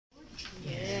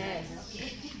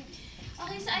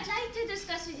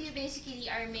basically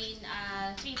our main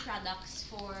three products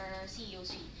for CEO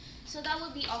Suite. So that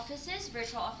would be offices,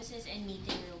 virtual offices, and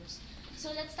meeting rooms.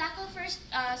 So let's tackle first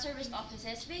serviced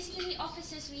offices. Basically,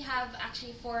 offices we have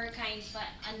actually four kinds, but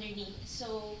underneath.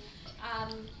 So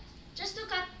just to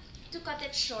cut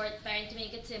it short, and to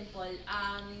make it simple,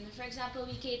 for example,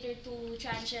 we cater to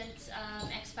transients,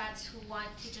 expats who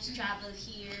want to just travel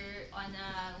here on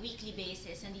a weekly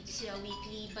basis, and dito sila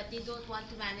weekly, but they don't want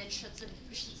to manage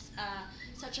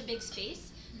such a big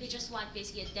space. They just want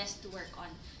basically a desk to work on.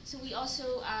 So we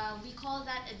also, we call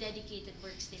that a dedicated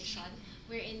workstation,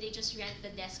 wherein they just rent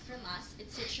the desk from us.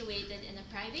 It's situated in a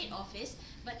private office,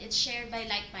 but it's shared by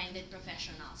like-minded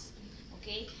professionals.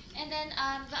 Okay, and then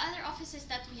the other offices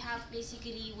that we have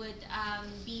basically would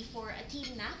be for a team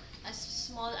na, as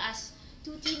small as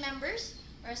 2 team members,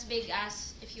 or as big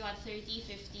as if you want 30,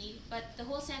 50. But the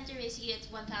whole center basically it's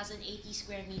 1,080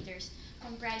 square meters,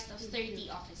 comprised of 30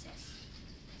 offices.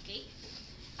 Okay.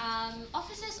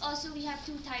 Offices also, we have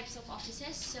two types of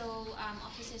offices. So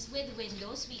offices with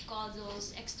windows, we call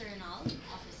those external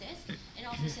offices, and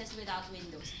offices without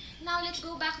windows. Now let's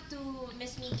go back to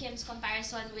Ms. Mi Kim's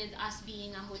comparison with us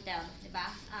being a hotel, diba?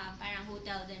 Parang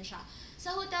hotel din siya.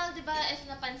 Sa hotel, diba, if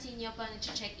napansin nyo pa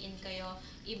nag-check-in kayo,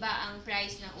 iba ang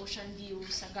price ng ocean view,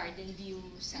 sa garden view,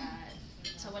 sa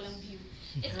walang view.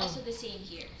 It's also the same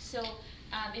here. So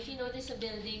if you notice a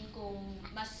building kung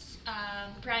mas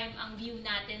prime ang view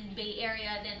natin, Bay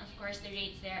Area, then of course the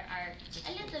rates there are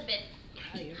a little bit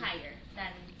higher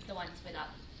than the ones without.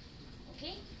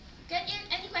 Okay?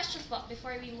 Any questions po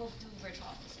before we move to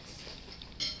virtual offices?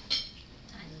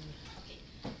 Okay.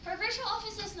 For virtual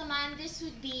offices naman, this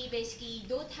would be basically, you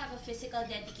don't have a physical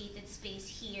dedicated space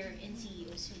here in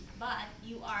CEO Suite, but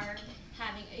you are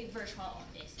having a virtual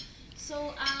office.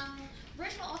 So,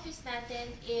 virtual office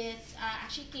natin is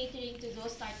actually catering to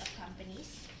those startup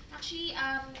companies. Actually,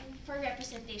 for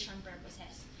representation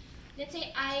purposes. Let's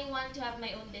say I want to have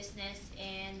my own business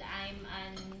and I'm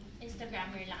an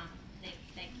Instagrammer lang,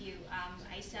 like you.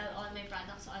 I sell all my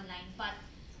products online. But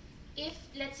if,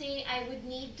 let's say, I would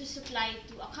need to supply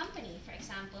to a company, for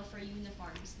example, for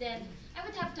uniforms, then I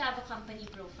would have to have a company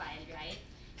profile, right?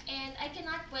 And I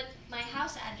cannot put my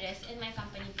house address in my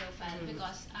company profile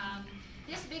because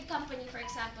this big company, for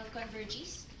example,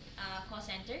 Convergys call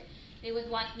center, they would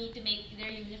want me to make their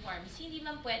uniforms. Hindi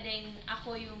man pwedeng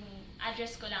ako yung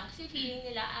address ko lang kasi feeling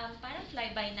nila parang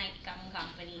fly-by-night kang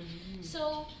company.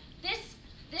 So this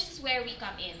is where we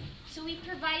come in. So we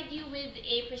provide you with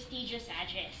a prestigious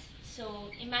address.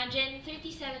 So imagine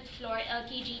 37th floor,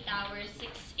 LKG Tower,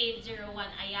 6801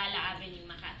 Ayala Avenue,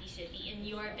 Makati City, in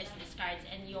your business cards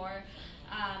and your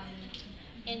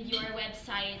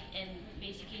website and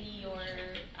basically your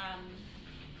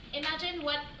imagine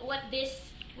what this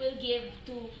will give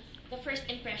to the first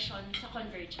impression sa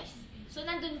Convergys. So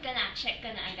nandun ka na, check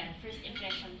ka na agad, first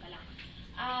impression ka lang.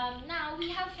 Now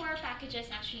we have 4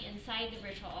 packages actually inside the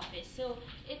virtual office. So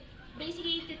it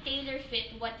basically to tailor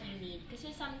fit what you need.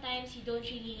 Kasi sometimes you don't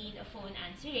really need a phone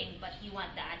answering, but you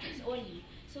want the address only.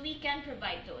 So we can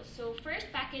provide those. So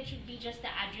first package would be just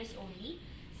the address only.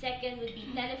 Second would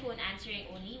be telephone answering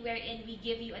only, wherein we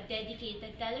give you a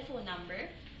dedicated telephone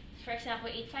number. For example,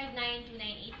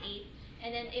 859-2988. And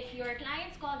then if your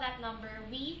clients call that number,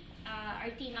 we,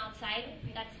 our team outside,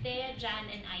 that's Thea, Jan,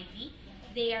 and Ivy,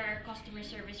 they are customer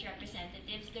service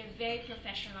representatives. They're very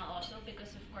professional also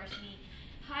because of course we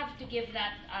have to give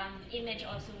that image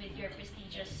also with your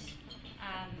prestigious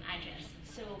address.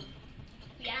 So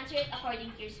we answer it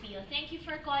according to your spiel. Thank you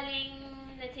for calling,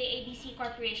 let's say, ABC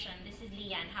Corporation. This is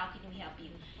Lianne. How can we help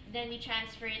you? Then we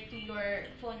transfer it to your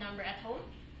phone number at home.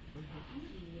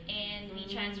 And we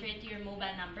transfer it to your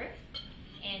mobile number.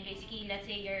 And basically, let's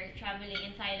say you're traveling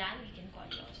in Thailand, we can call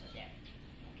you also there.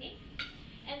 Okay?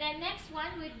 And then next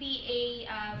one would be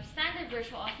a standard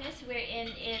virtual office wherein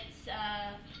it's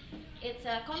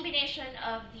a combination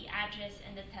of the address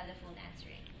and the telephone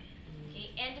answering. Okay?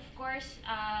 And of course,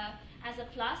 as a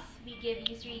plus, we give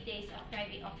you 3 days of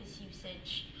private office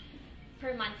usage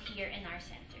per month here in our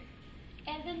center.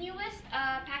 And the newest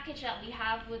package that we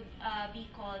have would be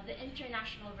called the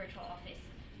International Virtual Office.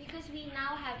 Because we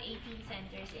now have 18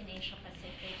 centers in Asia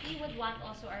Pacific, we would want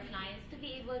also our clients to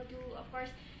be able to, of course,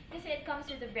 because it comes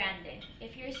with the branding.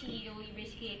 If you're a CEO, you're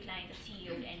basically a client of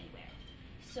CEO anywhere.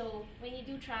 So when you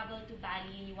do travel to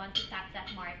Bali and you want to tap that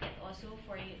market also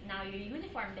for now your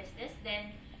uniform business,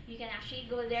 then you can actually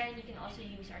go there and you can also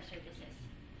use our services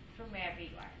from wherever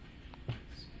you are.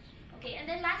 Okay, and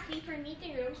then lastly, for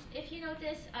meeting rooms, if you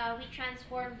notice, we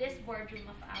transformed this boardroom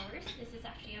of ours. This is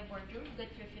actually a boardroom,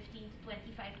 good for 15 to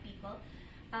 25 people.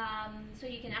 So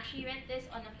you can actually rent this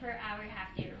on a per hour,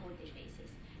 half day, or whole day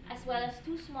basis. as well as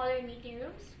 2 smaller meeting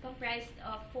rooms comprised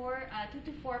of 2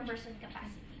 to 4 person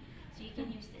capacity. So you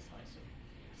can use this also.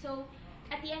 So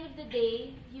at the end of the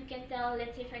day, you can tell,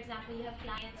 let's say for example, you have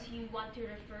clients you want to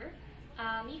refer,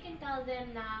 you can tell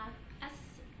them na as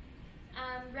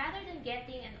rather than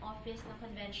getting an office na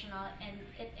conventional and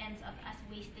it ends up as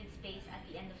wasted space at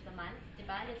the end of the month,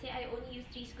 diba? Let's say I only use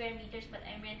 3 square meters but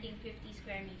I'm renting 50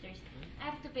 square meters.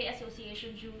 I have to pay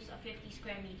association dues of 50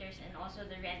 square meters and also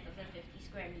the rent of the 50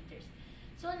 square meters.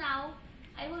 So now,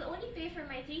 I will only pay for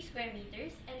my 3 square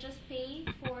meters and just pay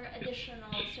for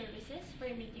additional services for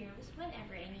meeting rooms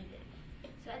whenever I need it.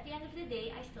 So at the end of the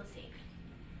day, I still save.